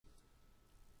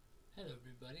Hello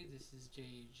everybody, this is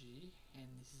JAG, and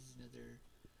this is another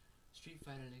Street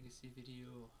Fighter Legacy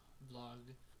video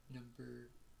vlog number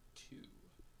 2.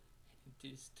 And it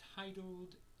is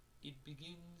titled, It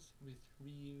Begins with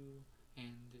Ryu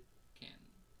and Ken.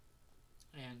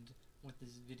 And what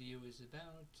this video is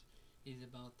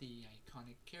about the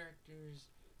iconic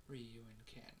characters, Ryu and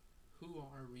Ken. Who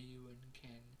are Ryu and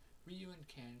Ken? Ryu and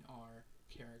Ken are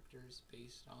characters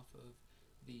based off of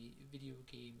the video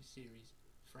game series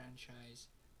franchise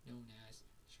known as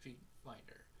Street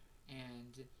Fighter.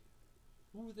 And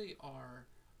who they are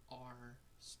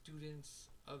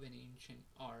students of an ancient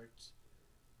art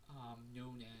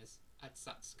known as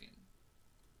Ansatsuken.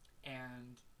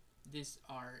 And this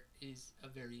art is a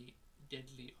very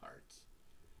deadly art,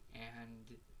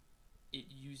 and it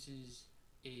uses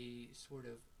a sort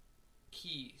of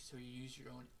key, so you use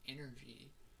your own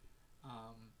energy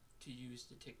to use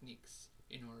the techniques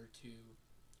in order to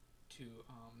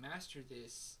master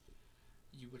this.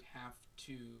 You would have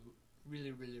to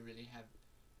really have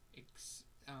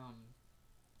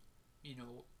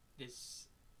this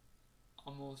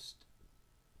almost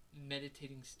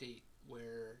meditating state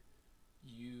where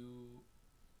you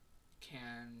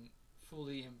can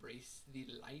fully embrace the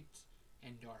light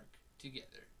and dark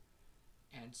together.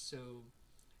 And so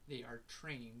they are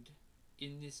trained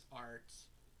in this art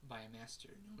by a master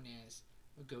known as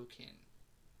a Gokin.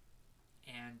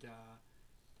 And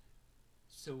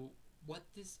so what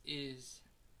this is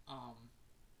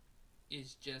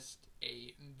just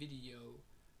a video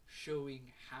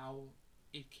showing how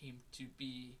it came to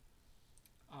be,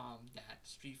 that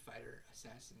Street Fighter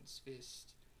Assassin's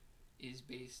Fist is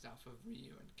based off of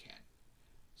Ryu and Ken.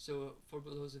 So for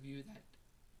those of you that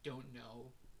don't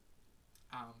know,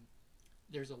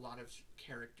 there's a lot of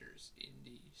characters in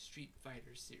the Street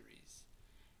Fighter series,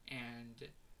 and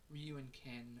Ryu and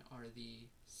Ken are the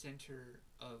center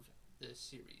of the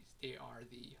series. They are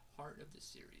the heart of the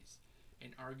series,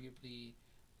 and arguably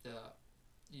the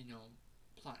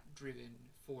plot-driven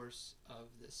force of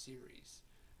the series.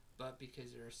 But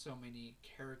because there are so many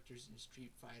characters in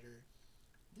Street Fighter,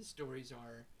 the stories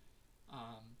are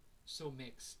so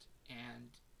mixed, and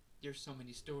there's so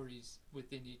many stories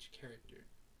within each character.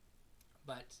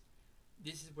 But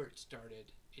this is where it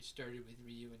started. It started with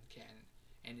Ryu and Ken,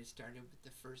 and it started with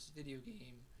the first video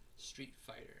game, Street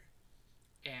Fighter.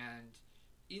 And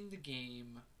in the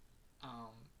game,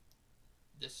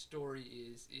 the story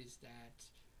is that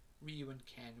Ryu and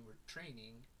Ken were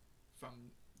training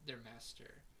from their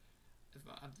master,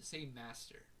 the same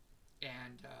master,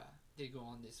 and they go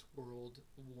on this World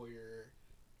Warrior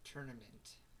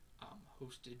tournament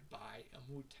hosted by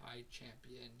a Muay Thai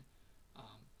champion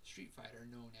Street Fighter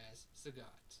known as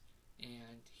Sagat.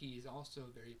 And he is also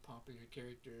a very popular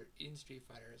character in Street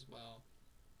Fighter as well.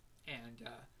 And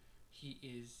he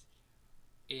is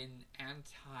an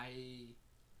anti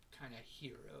kind of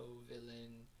hero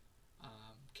villain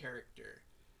character.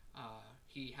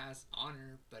 He has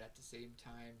honor, but at the same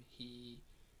time, he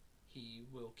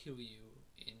will kill you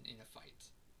in a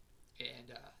fight,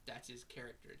 and that's his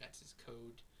character. That's his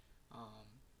code.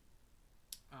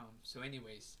 So,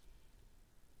 anyways,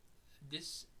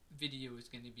 this video is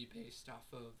going to be based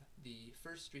off of the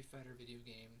first Street Fighter video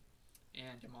game,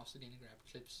 and I'm also going to grab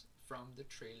clips from the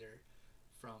trailer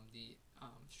from the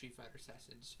Street Fighter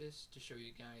Assassin's Fist to show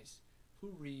you guys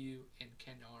who Ryu and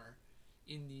Ken are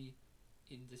in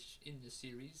the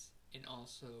series, and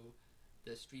also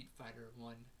the Street Fighter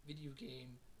 1 video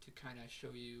game to kind of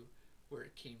show you where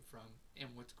it came from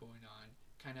and what's going on,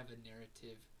 kind of a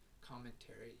narrative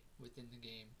commentary within the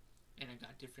game. And I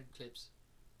got different clips,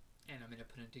 and I'm going to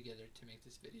put them together to make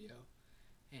this video.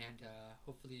 And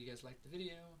hopefully you guys like the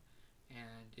video,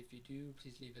 and if you do,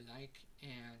 please leave a like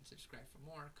and subscribe for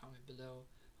more. Comment below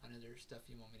on other stuff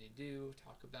you want me to do,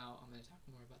 talk about. I'm going to talk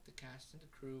more about the cast and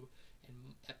the crew,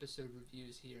 and episode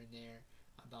reviews here and there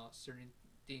about certain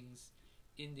things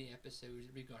in the episodes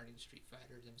regarding Street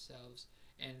Fighter themselves.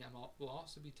 And we'll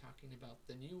also be talking about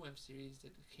the new web series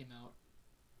that came out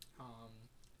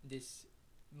this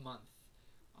month,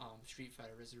 Street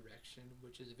Fighter Resurrection,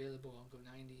 which is available on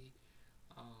Go90,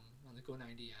 on the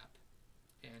Go90 app.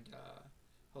 And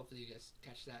hopefully you guys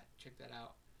catch that, check that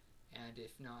out. And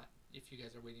if not, if you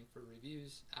guys are waiting for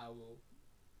reviews, I will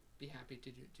be happy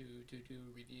to do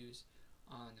reviews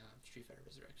on Street Fighter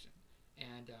Resurrection.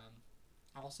 And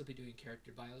I'll also be doing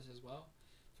character bios as well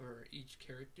for each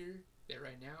character. But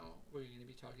right now, we're going to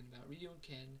be talking about Ryu and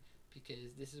Ken,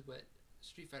 because this is what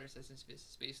Street Fighter Assassin's Fist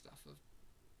is based off of.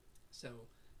 So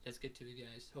let's get to it,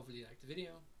 guys. Hopefully you liked the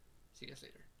video. See you guys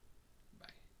later.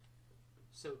 Bye.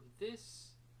 So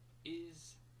this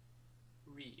is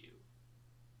Ryu.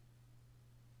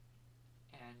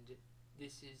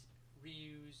 this is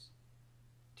Ryu's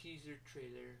teaser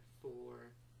trailer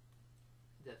for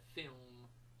the film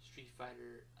Street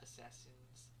Fighter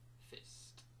Assassin's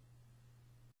Fist.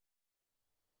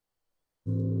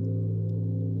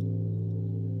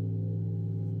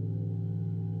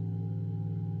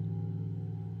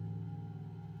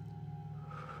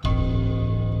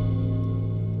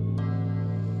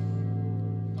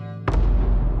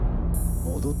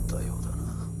 戻ったようだな。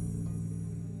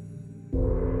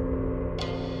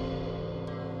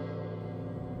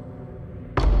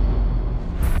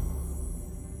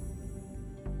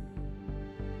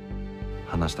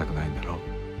話したくないんだろう。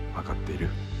分かっている。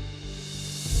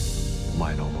お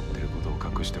前の思ってることを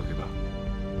隠しておけば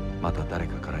また誰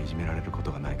かからいじめられるこ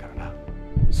とがないからな。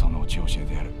そのうち教え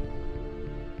てやる。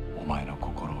お前の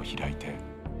心を開いて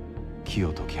気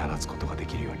を解き放つことがで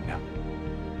きるようにな。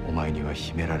お前には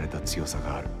秘められた強さ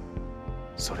がある。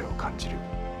それを感じる。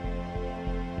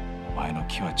お前の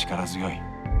気は力強い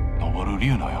昇る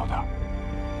竜のようだ。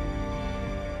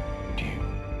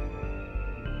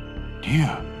竜、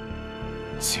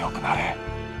強くなれ。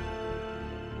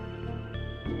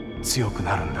強く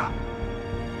なるんだ。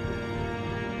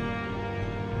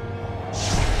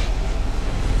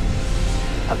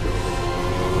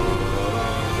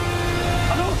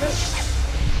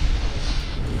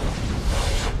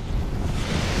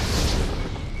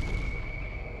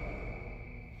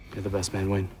You're the best man,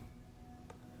 win.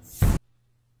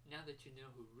 Now that you know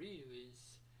who Ryu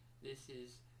is, this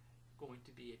is going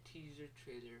to be a teaser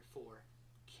trailer for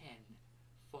Ken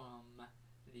from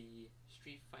the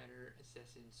Street Fighter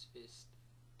Assassin's Fist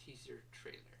teaser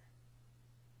trailer.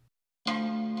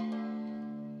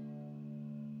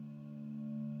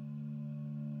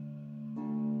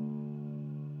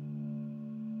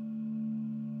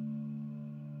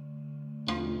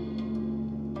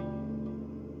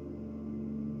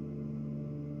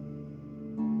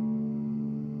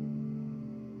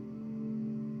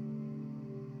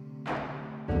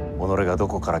己がど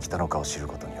こから来たのかを知る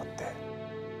ことによって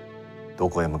ど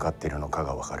こへ向かっているのか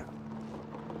がわかる。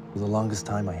 For the longest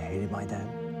time, I hated my dad.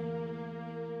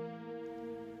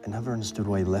 I never understood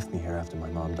why he left me here after my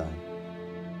mom died.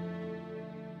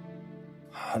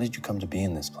 How did you come to be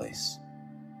in this place?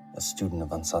 A student of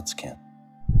Ansatsuken.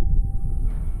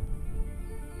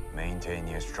 Maintain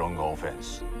your strong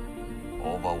offense.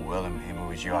 Overwhelm him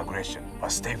with your aggression,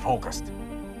 but stay focused.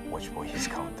 Watch for his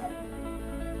counter.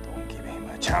 Don't give him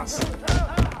a chance.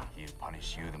 He'll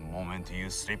punish you the moment you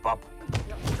slip up.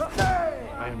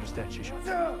 I understand, Shisha.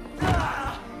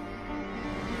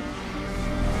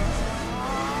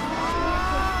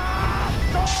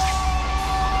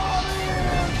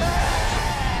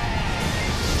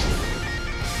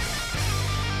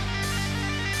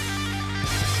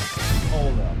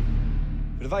 Hold up.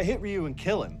 But if I hit Ryu and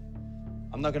kill him,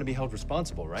 I'm not going to be held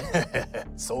responsible, right?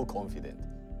 So confident.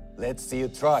 Let's see you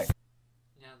try.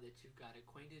 Now that you've got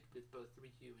acquainted with both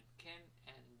Ryu and Ken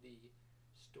and the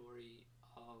story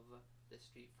of the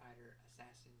Street Fighter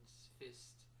Assassin's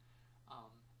Fist,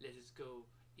 let us go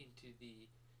into the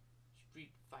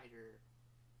Street Fighter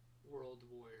World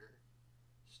Warrior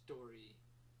story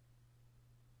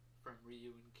from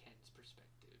Ryu and Ken's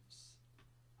perspectives.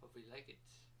 Hope you like it.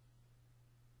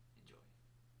 Enjoy.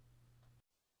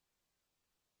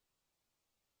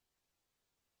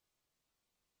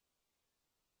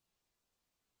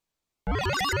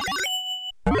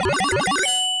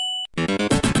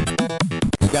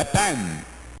 Japan.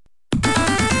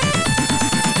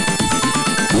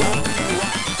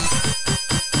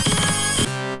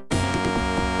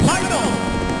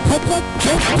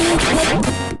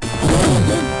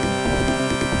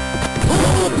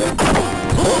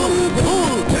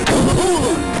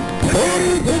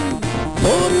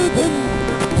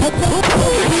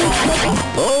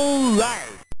 All right.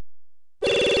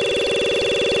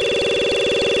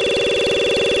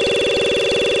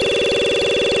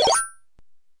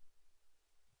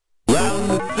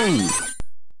 Round 3.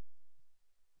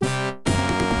 All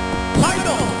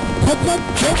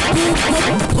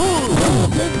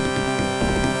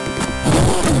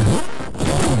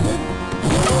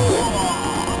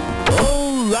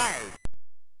right.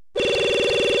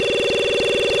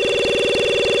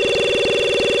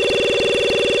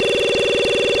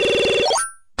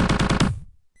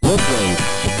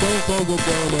 Go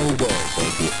down on the wall.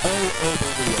 Thank you all over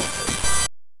the world.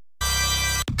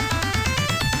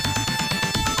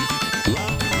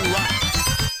 Round 1.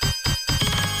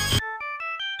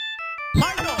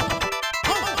 Fight on!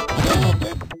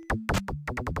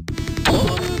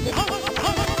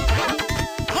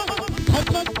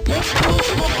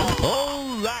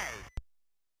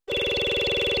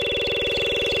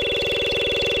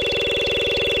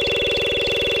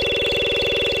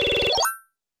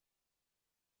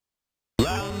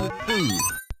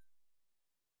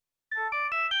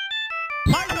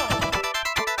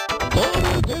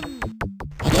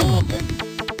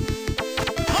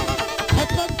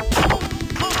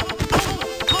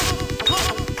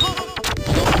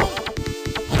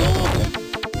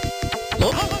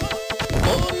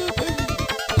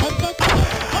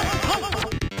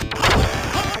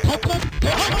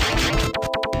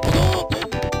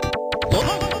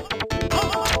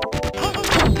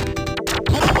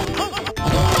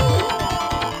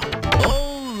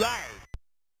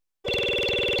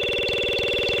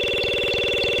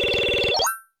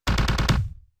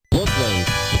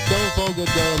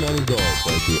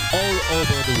 all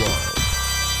over the world.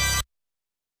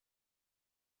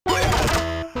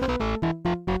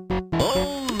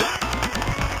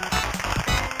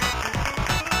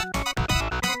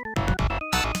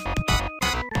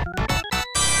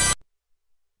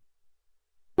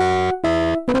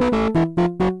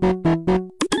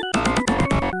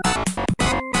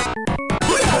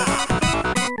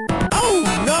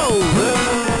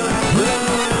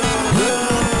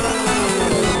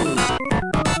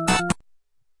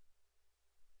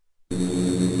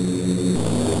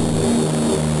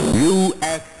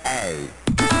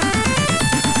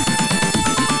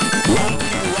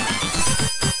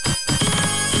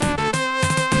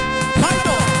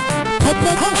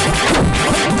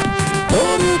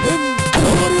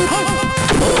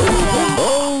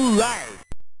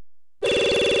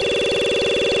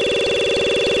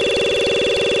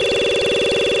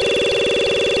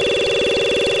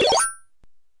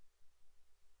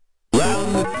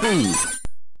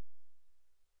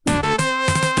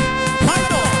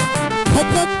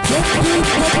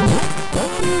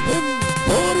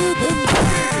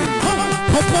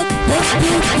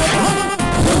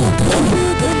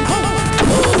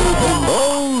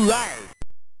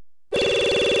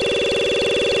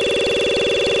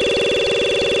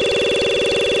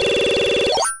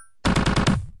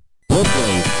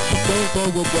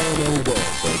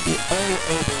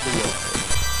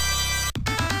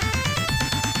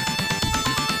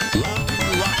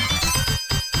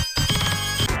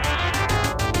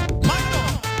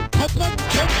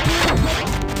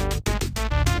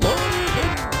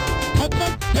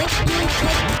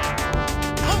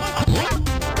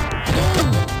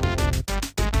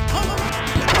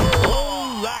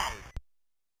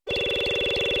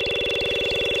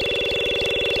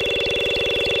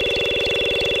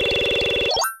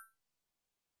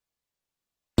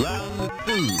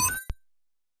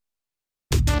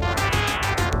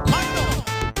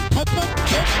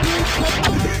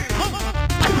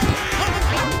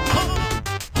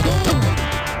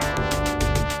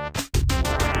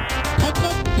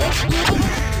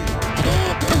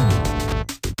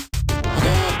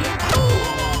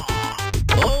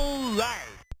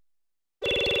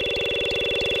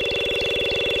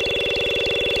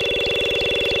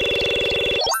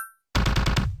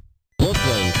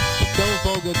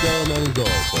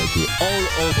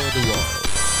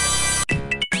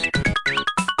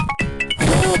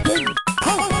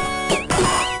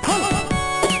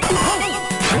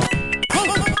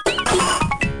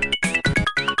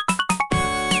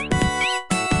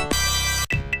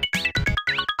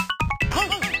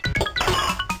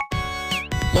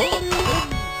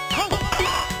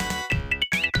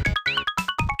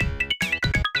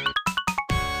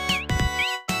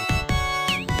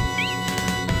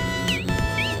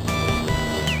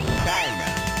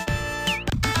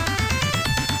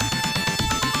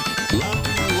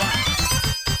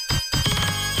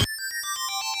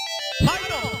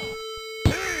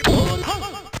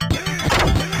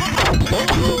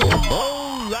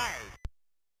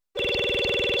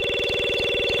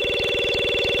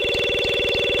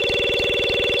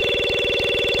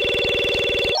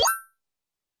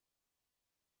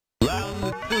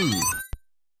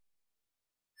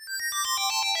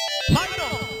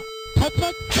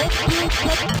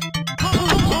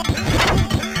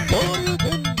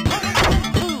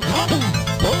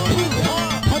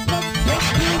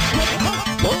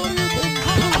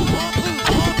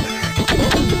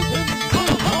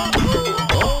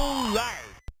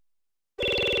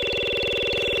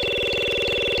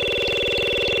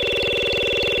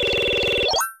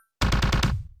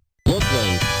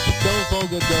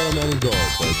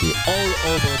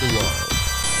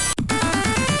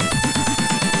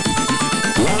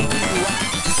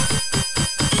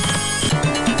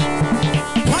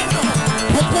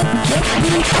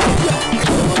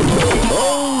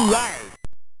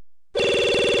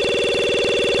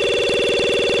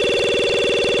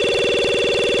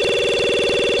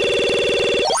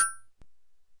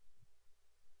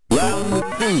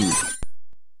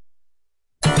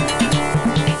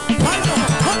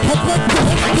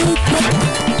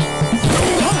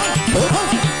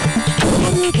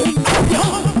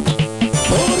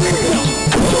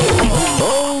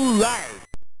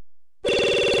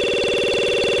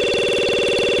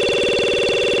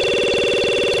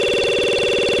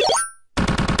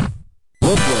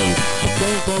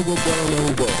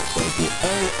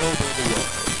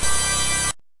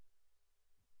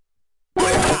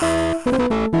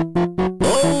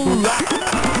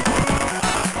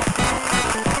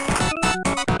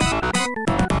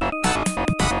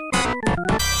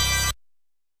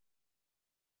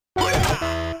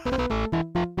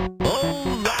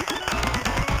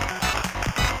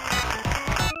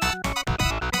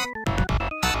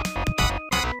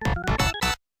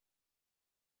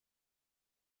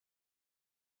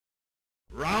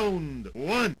 Round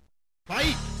one.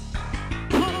 Fight!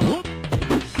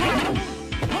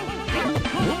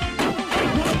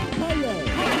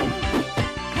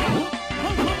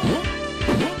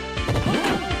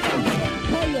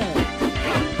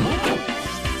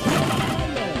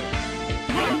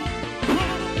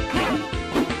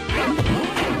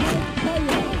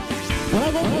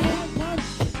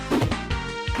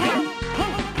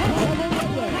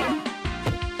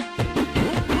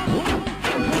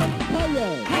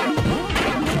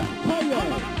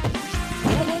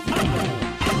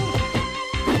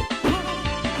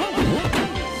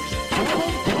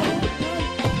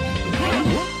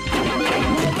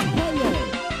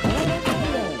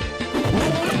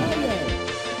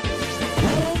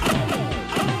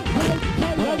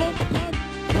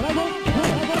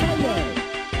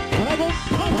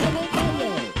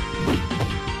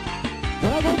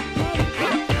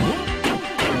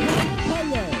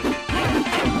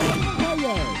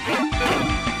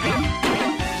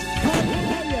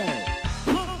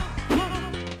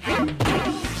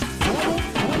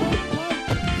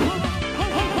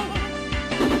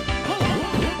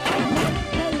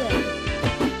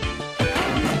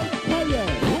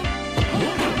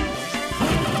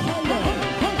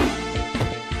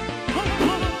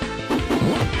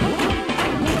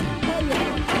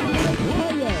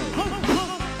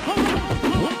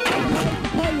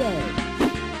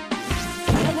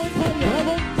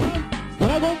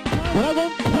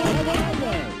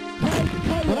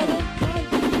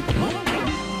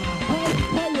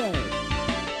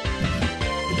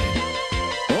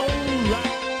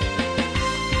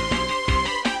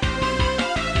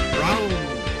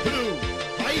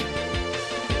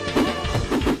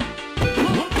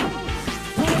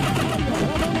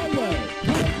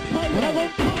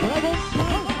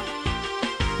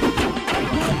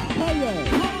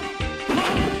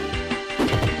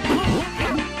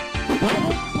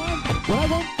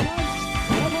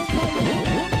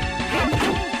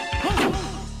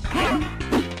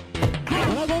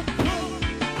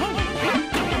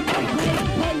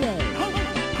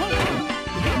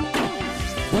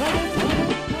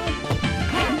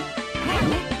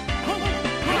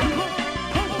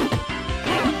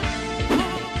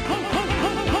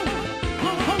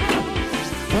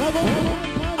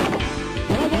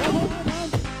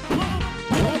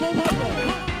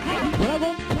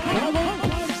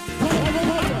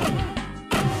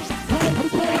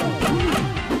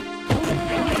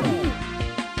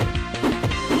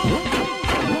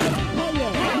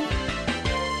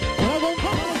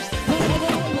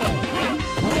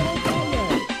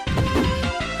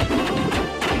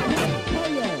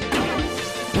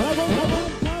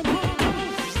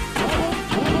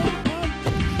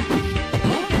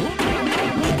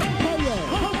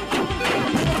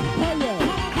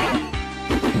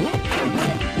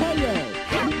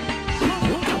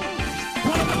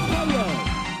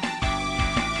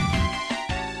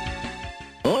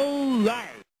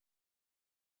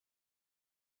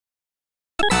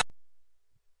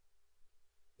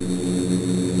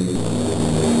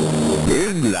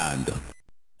 Inland.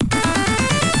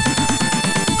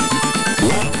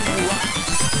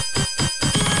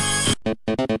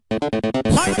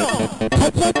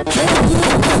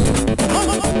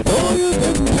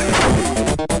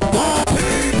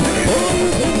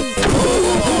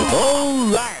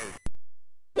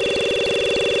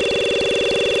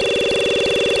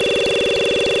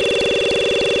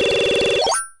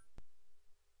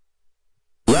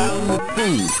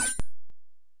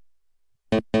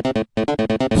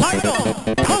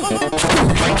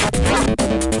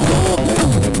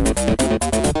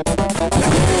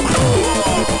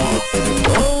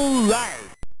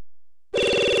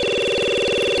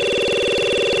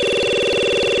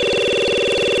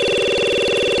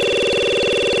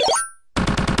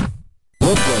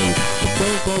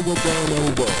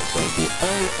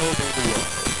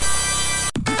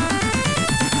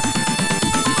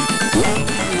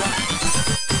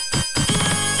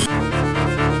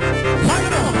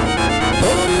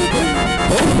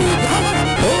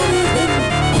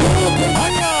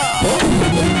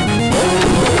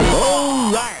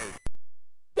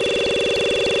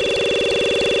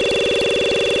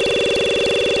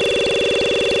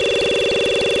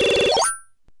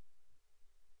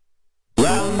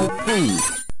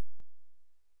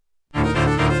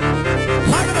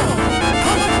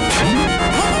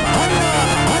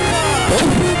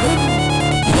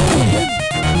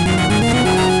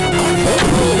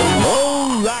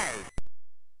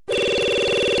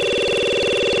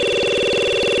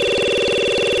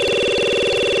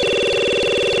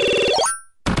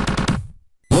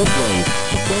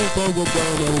 Will go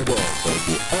down on the wall,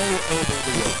 baby, all over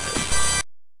the world.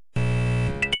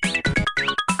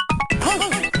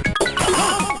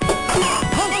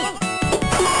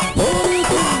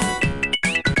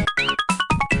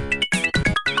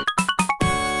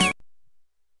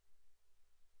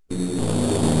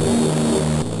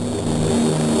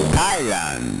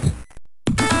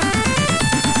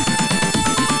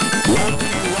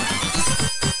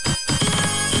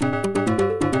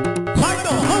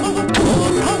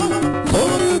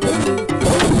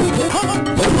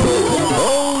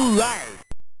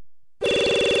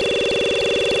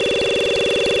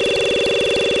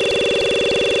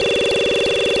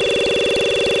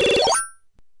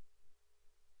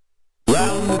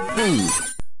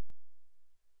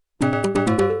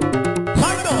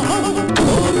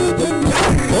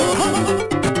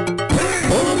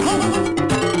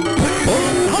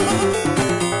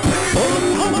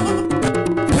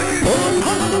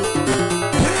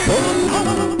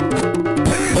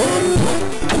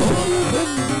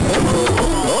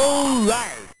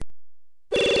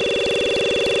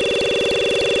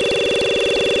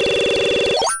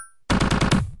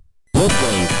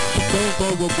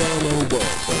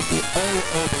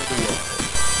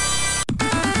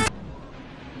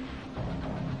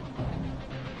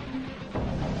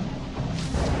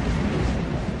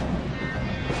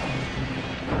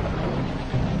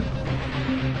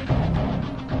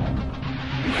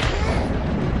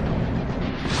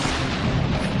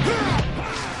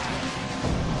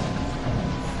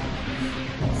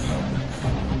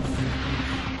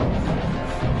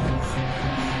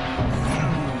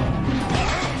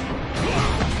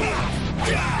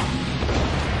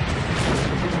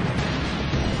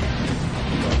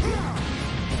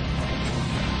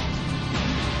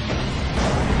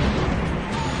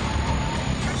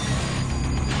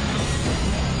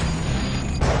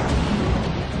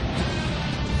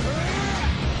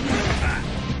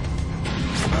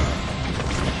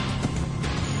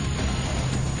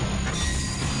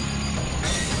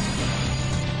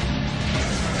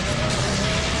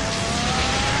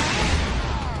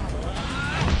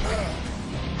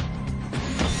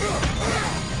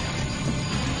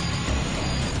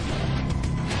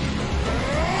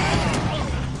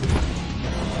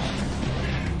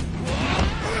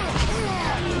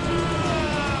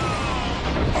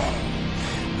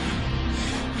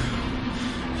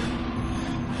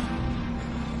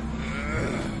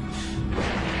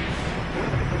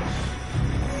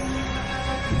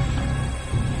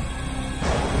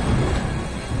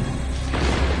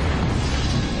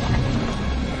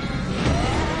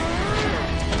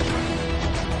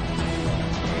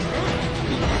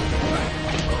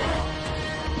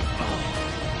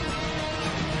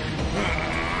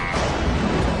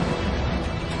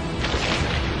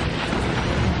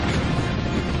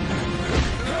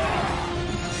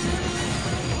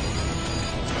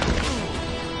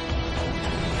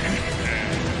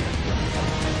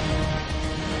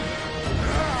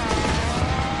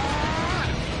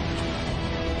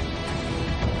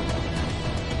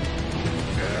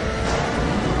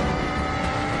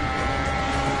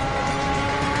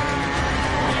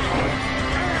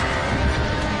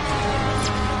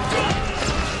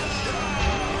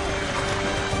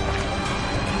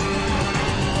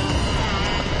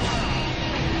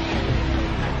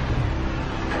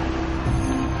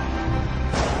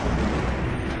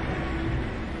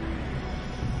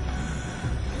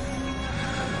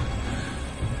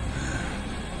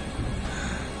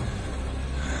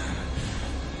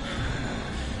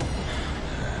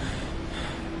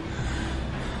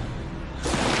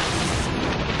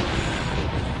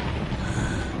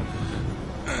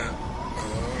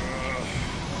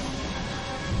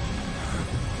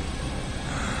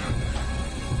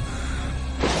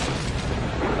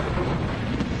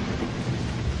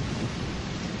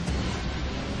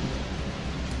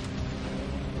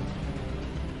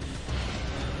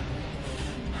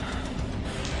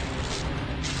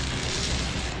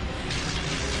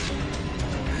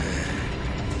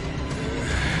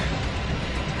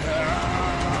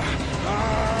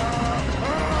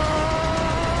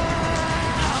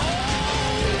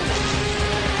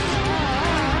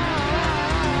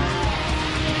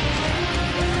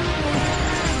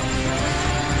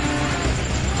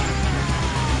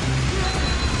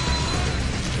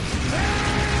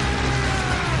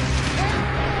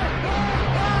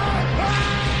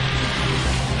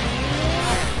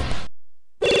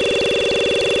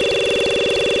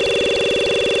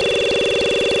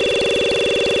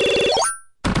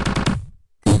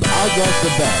 was the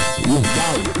best. You've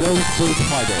got Go Street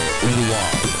Fighter in the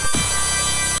world.